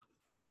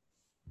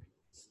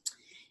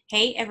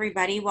Hey,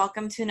 everybody.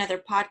 Welcome to another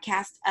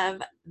podcast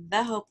of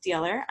The Hope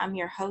Dealer. I'm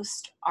your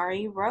host,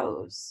 Ari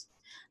Rose.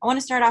 I want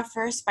to start off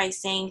first by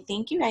saying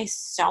thank you guys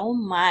so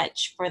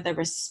much for the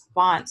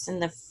response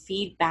and the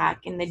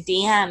feedback and the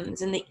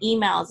DMs and the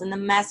emails and the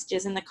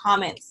messages and the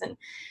comments and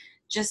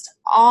just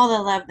all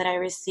the love that I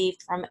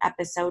received from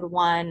episode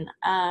one.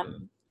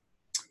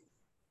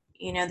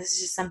 This is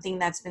just something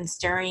that's been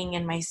stirring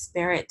in my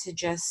spirit to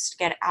just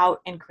get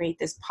out and create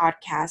this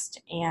podcast,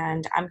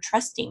 and I'm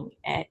trusting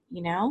it.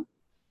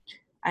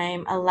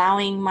 I'm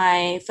allowing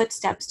my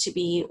footsteps to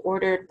be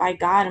ordered by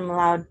God.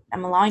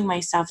 I'm allowing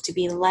myself to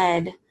be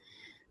led.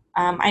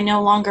 I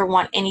no longer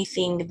want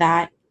anything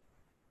that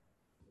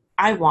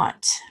I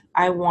want.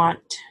 I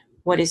want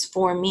what is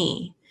for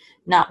me,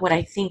 not what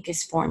I think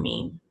is for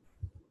me.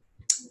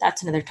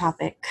 That's another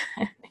topic.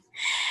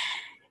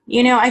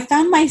 I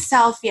found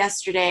myself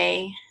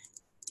yesterday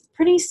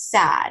pretty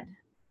sad.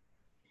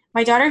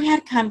 My daughter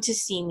had come to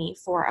see me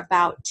for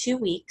about 2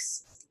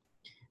 weeks.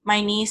 My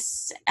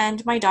niece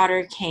and my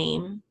daughter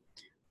came,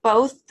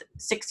 both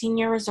 16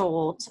 years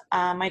old.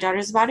 My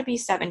daughter's about to be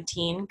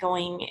 17,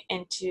 going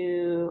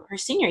into her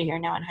senior year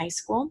now in high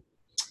school.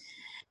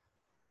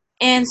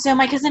 And so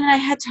my cousin and I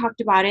had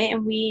talked about it,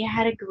 and we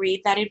had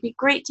agreed that it'd be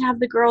great to have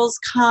the girls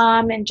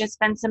come and just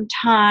spend some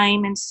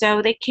time. And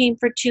so they came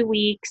for 2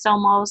 weeks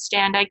almost,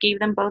 and I gave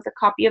them both a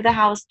copy of the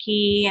house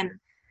key, and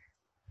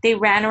they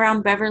ran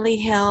around Beverly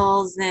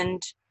Hills,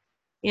 and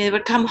they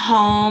would come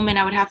home and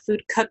I would have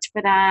food cooked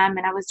for them,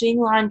 and I was doing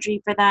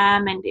laundry for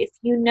them. And if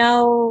you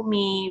know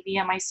me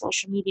via my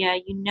social media,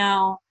 you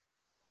know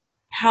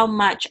how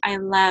much I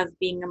love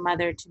being a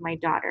mother to my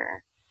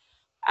daughter.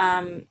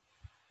 Um,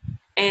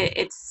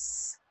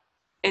 it's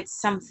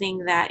something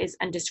that is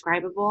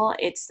undescribable.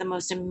 It's the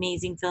most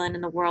amazing feeling in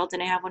the world,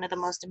 and I have one of the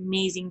most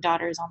amazing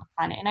daughters on the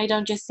planet. And I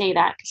don't just say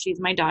that because she's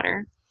my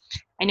daughter.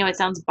 I know it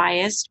sounds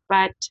biased,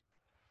 but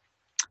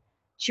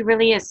she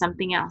really is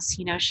something else.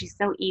 She's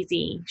so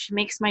easy. She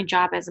makes my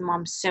job as a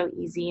mom so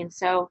easy. And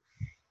so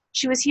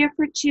she was here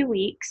for 2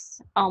 weeks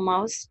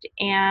almost,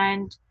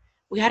 and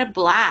we had a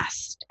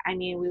blast. I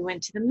mean, we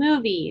went to the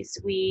movies.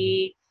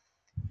 We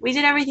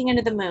did everything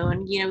under the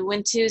moon. We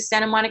went to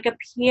Santa Monica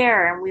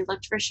Pier and we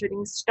looked for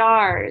shooting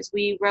stars.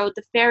 We rode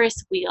the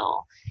Ferris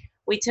wheel.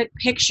 We took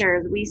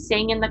pictures. We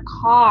sang in the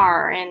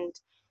car, and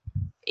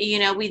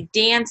we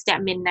danced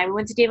at midnight. We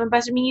went to Dave and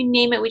Buster. I mean, you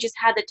name it. We just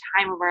had the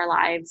time of our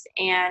lives.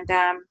 And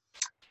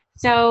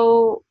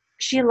so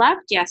she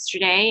left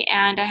yesterday,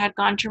 and I had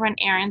gone to run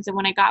errands. And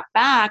when I got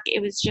back,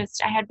 it was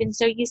just, I had been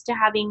so used to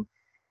having,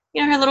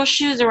 her little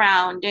shoes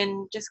around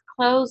and just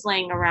clothes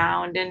laying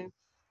around. And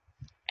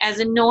as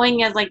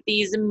annoying as like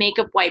these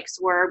makeup wipes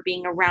were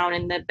being around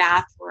in the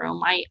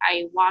bathroom,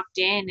 I walked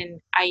in and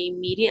I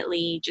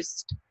immediately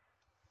just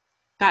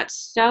got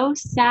so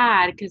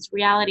sad because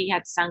reality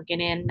had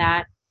sunken in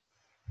that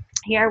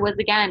here I was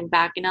again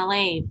back in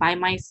LA by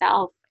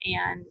myself.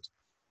 And,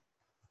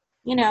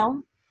 you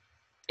know,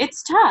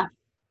 it's tough.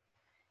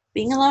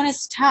 Being alone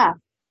is tough.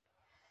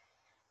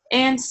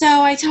 And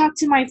so I talked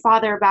to my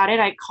father about it.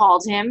 I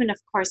called him, and of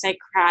course I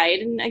cried.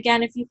 And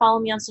again, if you follow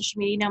me on social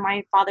media, you know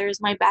my father is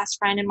my best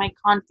friend and my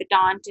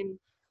confidant, and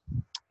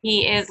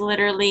he is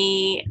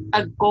literally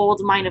a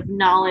gold mine of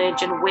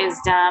knowledge and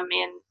wisdom,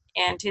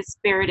 and his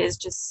spirit is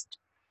just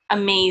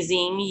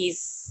amazing.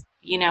 He's,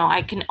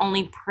 I can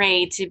only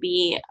pray to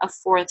be a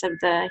fourth of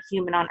the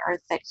human on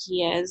earth that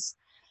he is.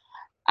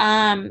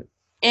 And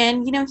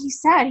he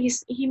said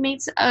he made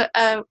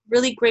a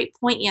really great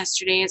point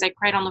yesterday as I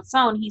cried on the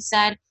phone. He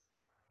said,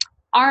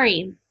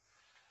 Ari,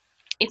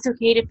 it's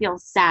okay to feel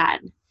sad.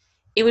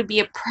 It would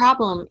be a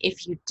problem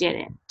if you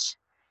didn't.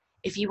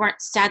 If you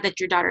weren't sad that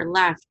your daughter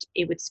left,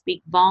 it would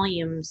speak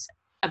volumes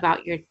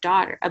about your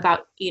daughter,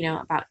 about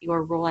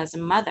your role as a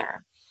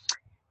mother.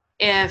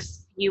 If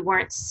you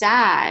weren't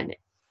sad,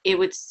 it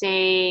would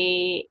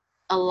say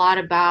a lot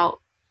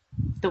about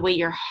the way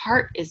your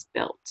heart is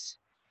built.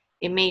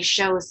 It may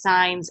show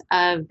signs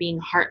of being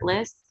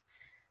heartless,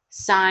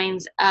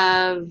 signs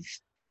of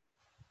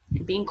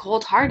being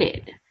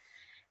cold-hearted.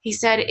 He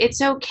said,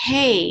 it's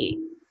okay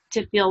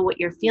to feel what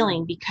you're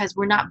feeling because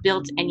we're not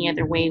built any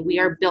other way. We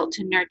are built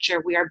to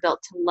nurture. We are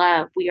built to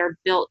love. We are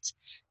built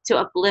to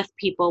uplift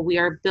people. We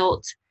are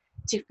built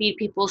to feed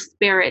people's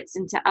spirits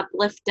and to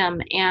uplift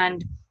them.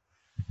 And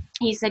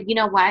he said, you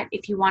know what?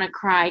 If you want to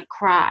cry,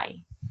 cry.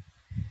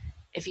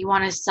 If you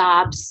want to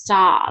sob,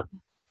 sob.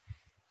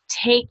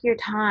 Take your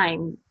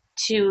time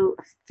to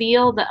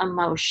feel the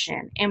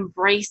emotion,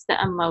 embrace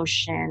the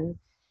emotion.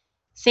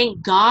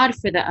 Thank God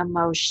for the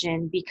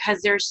emotion,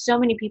 because there's so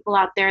many people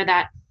out there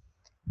that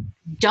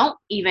don't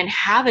even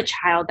have a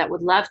child that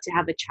would love to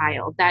have a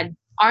child, that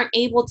aren't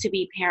able to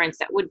be parents,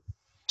 that would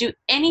do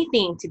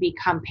anything to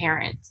become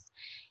parents.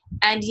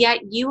 And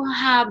yet you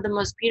have the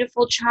most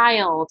beautiful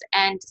child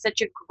and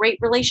such a great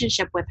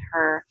relationship with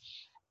her.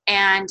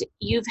 And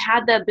you've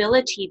had the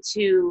ability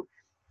to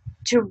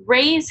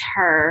raise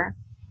her.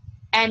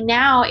 And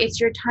now it's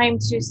your time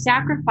to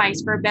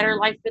sacrifice for a better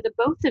life for the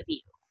both of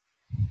you.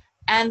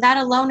 And that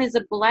alone is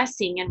a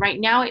blessing. And right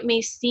now it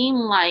may seem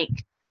like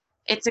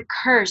it's a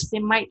curse.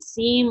 It might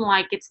seem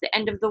like it's the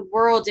end of the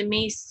world. It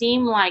may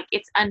seem like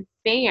it's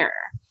unfair.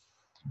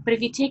 But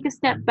if you take a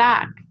step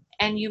back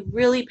and you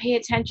really pay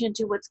attention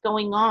to what's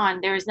going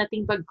on, there is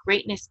nothing but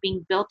greatness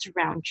being built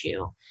around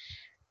you.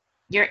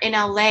 You're in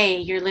LA,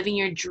 you're living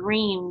your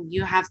dream,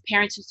 you have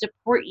parents who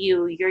support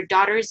you, your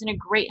daughter's in a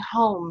great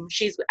home,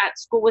 she's at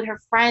school with her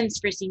friends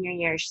for senior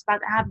year, she's about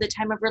to have the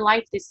time of her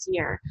life this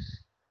year.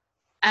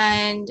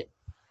 And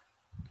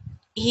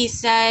he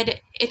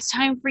said, it's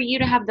time for you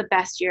to have the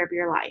best year of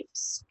your life.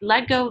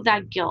 Let go of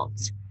that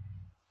guilt.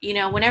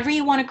 Whenever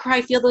you want to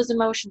cry, feel those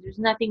emotions. There's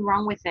nothing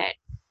wrong with it.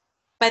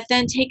 But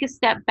then take a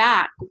step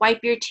back, wipe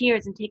your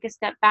tears and take a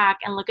step back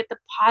and look at the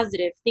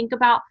positive. Think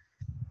about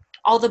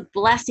all the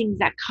blessings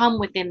that come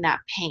within that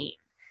pain.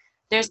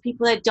 There's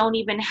people that don't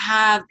even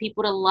have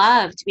people to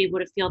love to be able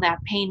to feel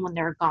that pain when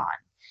they're gone.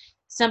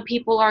 Some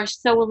people are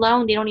so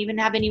alone, they don't even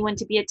have anyone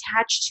to be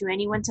attached to,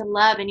 anyone to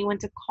love, anyone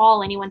to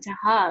call, anyone to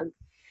hug.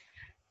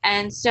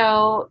 And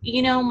so,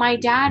 my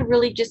dad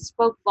really just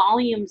spoke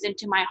volumes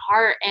into my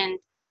heart, and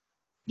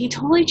he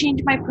totally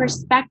changed my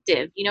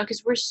perspective,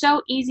 because we're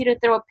so easy to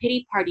throw a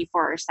pity party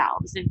for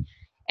ourselves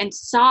and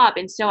sob.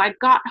 And so I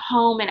got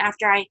home, and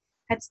after I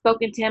had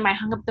spoken to him, I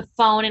hung up the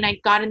phone and I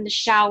got in the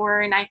shower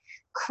and I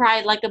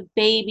cried like a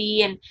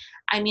baby. And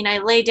I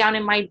lay down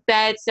in my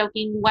bed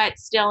soaking wet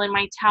still in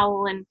my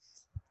towel, and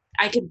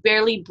I could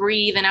barely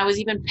breathe. And I was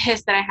even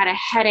pissed that I had a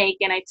headache,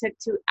 and I took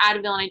 2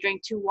 Advil and I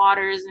drank 2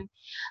 waters, and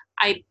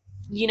I,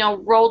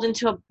 rolled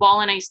into a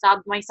ball and I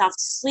sobbed myself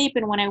to sleep.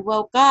 And when I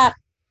woke up,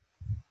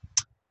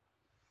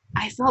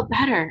 I felt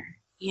better,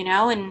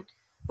 and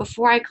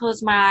before I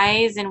closed my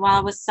eyes and while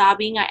I was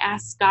sobbing, I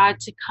asked God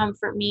to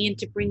comfort me and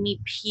to bring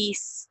me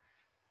peace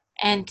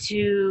and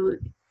to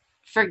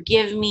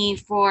forgive me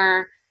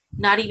for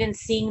not even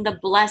seeing the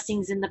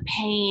blessings in the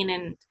pain,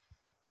 and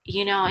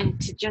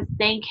to just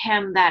thank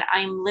him that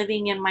I'm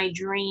living in my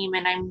dream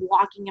and I'm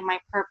walking in my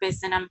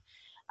purpose and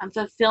I'm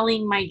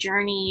fulfilling my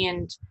journey,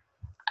 and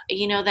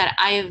that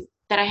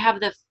I have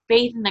the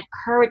faith and the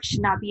courage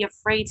to not be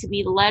afraid to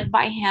be led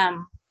by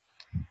him.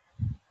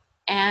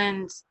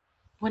 And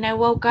when I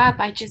woke up,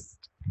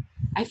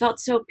 I felt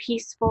so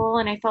peaceful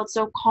and I felt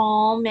so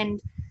calm,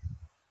 and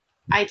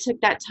I took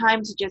that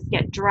time to just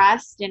get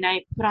dressed, and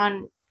I put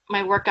on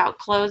my workout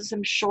clothes,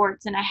 some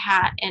shorts and a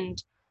hat,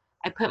 and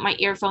I put my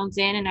earphones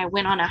in and I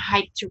went on a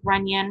hike to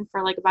Runyon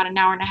for like about an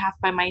hour and a half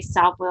by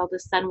myself while the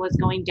sun was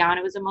going down.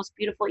 It was the most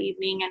beautiful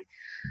evening, and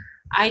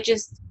I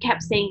just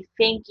kept saying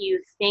thank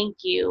you, thank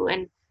you.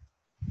 And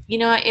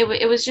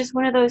it was just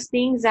one of those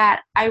things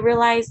that I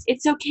realized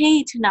it's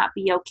okay to not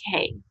be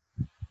okay.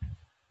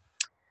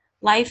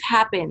 Life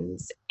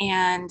happens,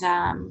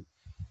 and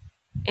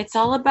it's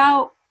all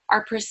about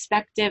our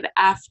perspective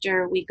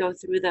after we go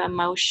through the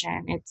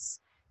emotion.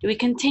 Do we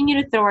continue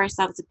to throw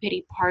ourselves a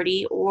pity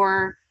party,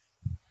 or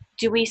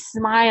do we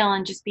smile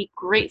and just be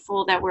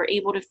grateful that we're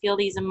able to feel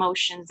these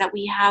emotions, that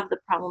we have the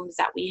problems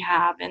that we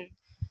have,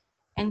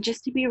 and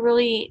just to be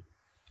really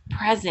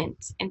present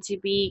and to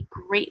be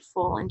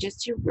grateful and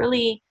just to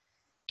really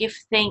give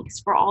thanks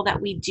for all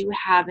that we do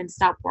have and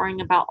stop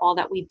worrying about all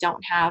that we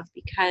don't have,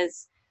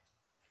 because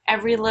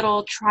every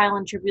little trial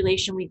and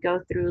tribulation we go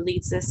through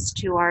leads us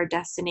to our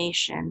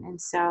destination. And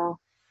so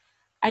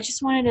I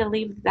just wanted to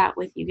leave that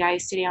with you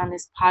guys today on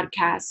this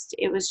podcast.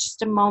 It was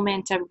just a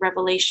moment of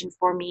revelation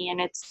for me,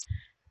 and it's,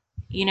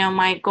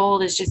 my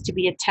goal is just to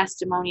be a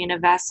testimony and a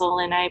vessel,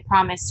 and I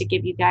promise to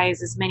give you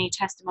guys as many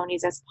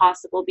testimonies as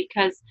possible,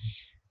 because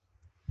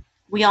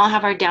we all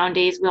have our down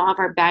days, we all have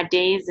our bad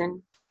days.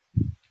 And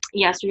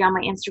yesterday on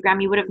my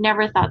Instagram, you would have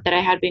never thought that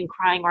I had been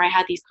crying, or I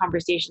had these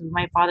conversations with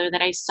my father,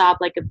 that I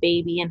sobbed like a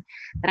baby, and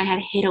that I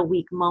had hit a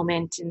weak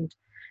moment, and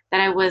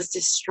that I was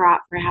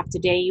distraught for half the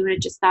day. You would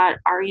have just thought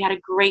Ari had a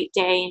great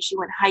day and she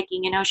went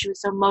hiking, she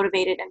was so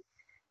motivated. And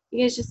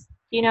you guys just,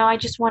 I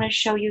just want to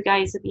show you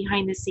guys the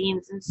behind the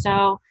scenes. And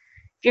so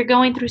if you're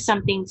going through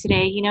something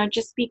today,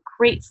 just be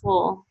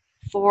grateful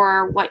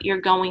for what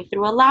you're going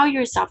through. Allow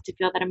yourself to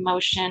feel that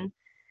emotion.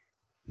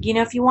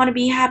 If you want to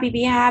be happy,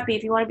 be happy.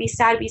 If you want to be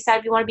sad, be sad.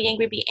 If you want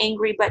to be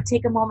angry. But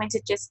take a moment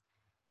to just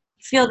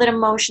feel that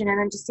emotion, and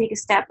then just take a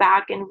step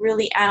back and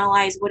really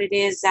analyze what it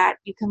is that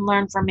you can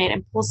learn from it,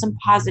 and pull some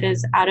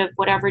positives out of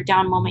whatever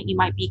down moment you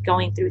might be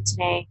going through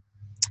today.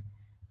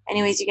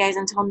 Anyways, you guys,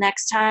 until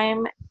next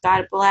time,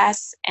 God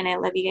bless, and I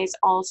love you guys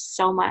all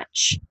so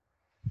much.